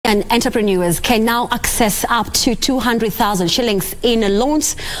and entrepreneurs can now access up to 200,000 shillings in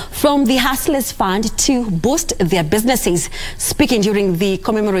loans from the Hustlers Fund to boost their businesses. Speaking during the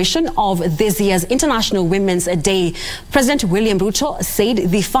commemoration of this year's International Women's Day, President William Ruto said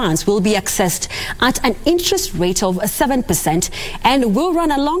the funds will be accessed at an interest rate of 7% and will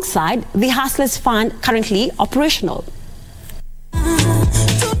run alongside the Hustlers Fund currently operational.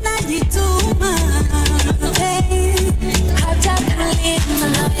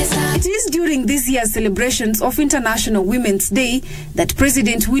 It is during this year's celebrations of International Women's Day that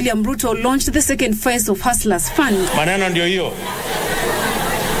President William Ruto launched the second phase of Hustlers Fund. Maneno ndio hiyo.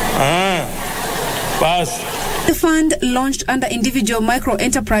 Bas. The fund, launched under individual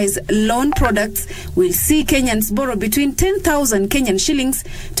micro-enterprise loan products, will see Kenyans borrow between 10,000 Kenyan shillings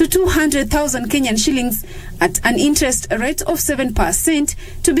to 200,000 Kenyan shillings at an interest rate of 7%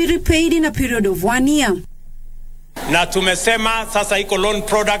 to be repaid in a period of 1 year. Na tumesema sasa iko loan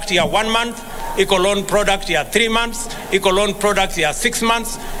product ya 1 month, iko loan product ya 3 months, iko loan product ya 6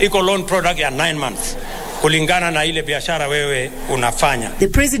 months, iko loan product ya 9 months. Kulingana na ile biashara wewe unafanya. The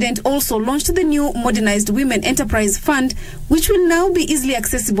president also launched the new modernized Women Enterprise Fund, which will now be easily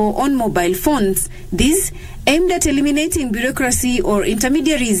accessible on mobile phones. This aimed at eliminating bureaucracy or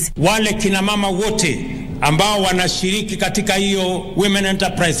intermediaries. Wale kina mama wote ambao wanashiriki katika hiyo Women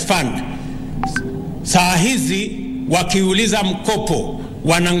Enterprise Fund, saa hizi wakiuliza mkopo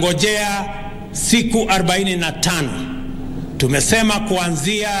wanangojea siku 45. Tumesema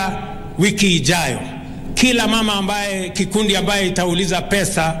kuanzia wiki ijayo, kila mama ambaye kikundi ambaye itauliza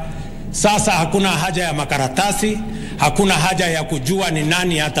pesa, sasa hakuna haja ya makaratasi, hakuna haja ya kujua ni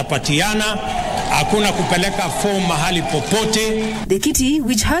nani atapatiana, hakuna kupeleka form mahali popote. The kitty,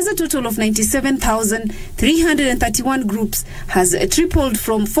 which has a total of 97,331 groups, has tripled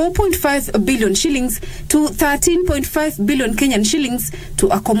from 4.5 billion shillings to 13.5 billion Kenyan shillings to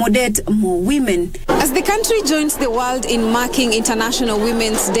accommodate more women. As the country joins the world in marking International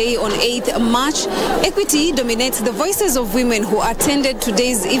Women's Day on 8th March, Equity dominates the voices of women who attended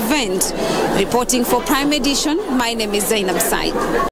today's event. Reporting for Prime Edition, my name is Zainab Said.